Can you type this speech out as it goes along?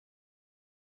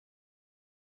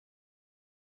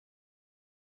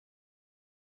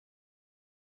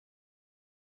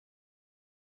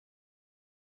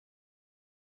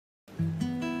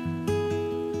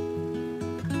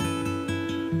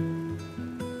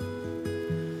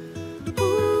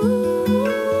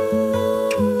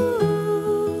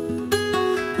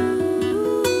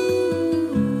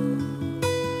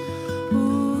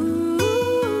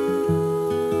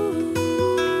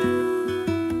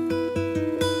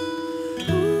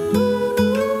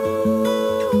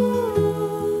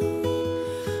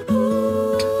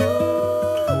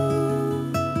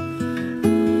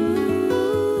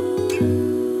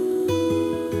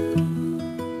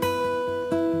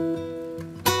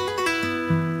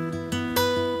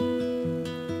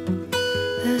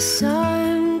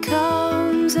sun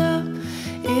comes up,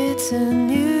 it's a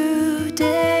new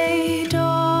day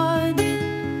dawning.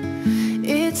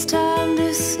 It's time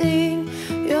to sing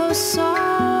your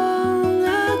song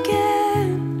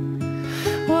again.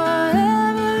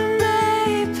 Whatever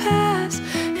may pass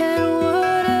and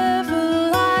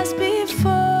whatever lies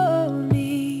before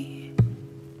me,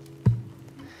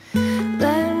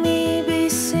 let me be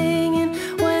singing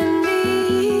when the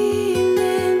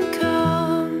evening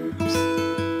comes.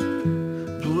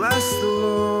 Bless the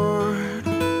Lord,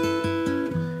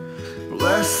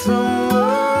 bless the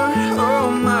Lord,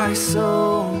 oh my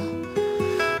soul,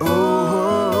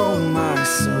 oh my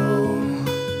soul.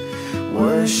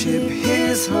 Worship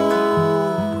His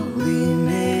holy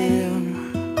name.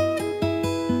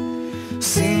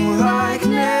 Sing like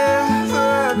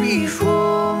never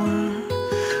before,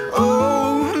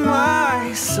 oh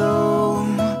my soul.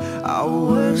 I'll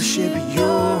worship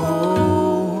Your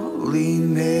holy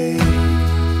name.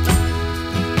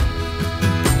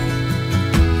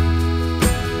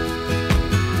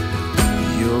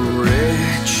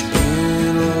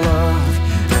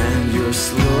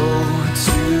 Slow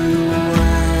to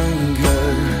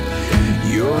anger.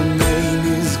 Your name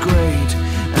is great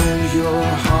and Your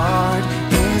heart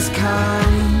is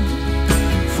kind.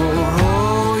 For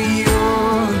all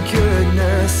Your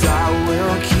goodness I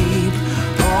will keep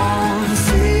on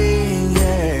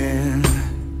singing.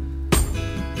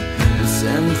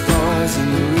 10,000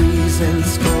 reasons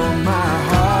for my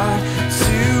heart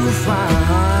to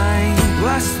find.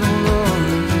 Bless the Lord,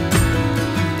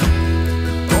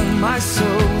 my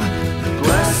soul,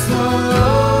 bless the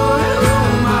Lord, oh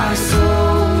my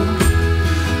soul,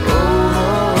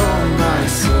 oh my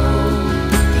soul.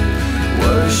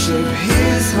 Worship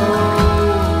His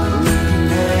holy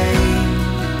name.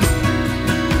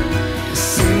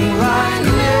 Sing like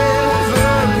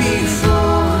never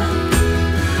before,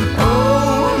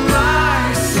 oh my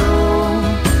soul.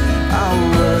 I'll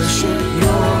worship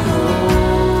Your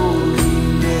holy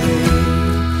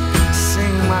name.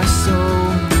 Sing my soul,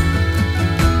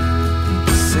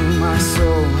 my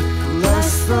soul,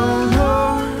 bless the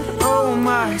Lord, oh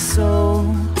my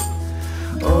soul,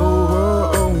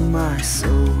 oh my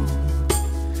soul.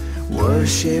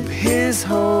 Worship His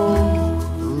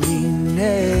holy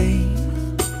name.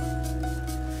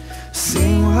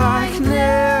 Sing like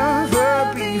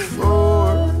never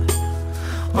before,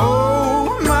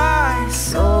 oh my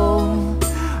soul.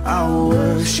 I'll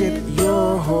worship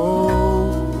Your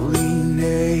holy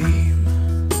name.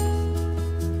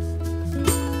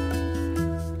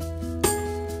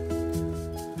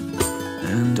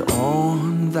 And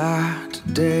on that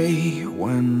day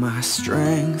when my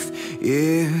strength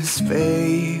is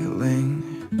failing,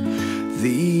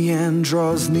 the end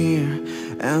draws near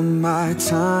and my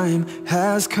time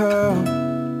has come,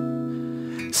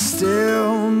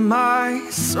 still my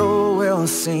soul will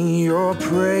sing Your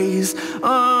praise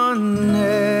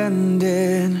unending.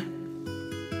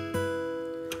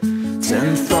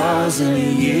 10,000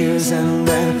 years and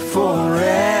then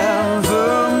forever.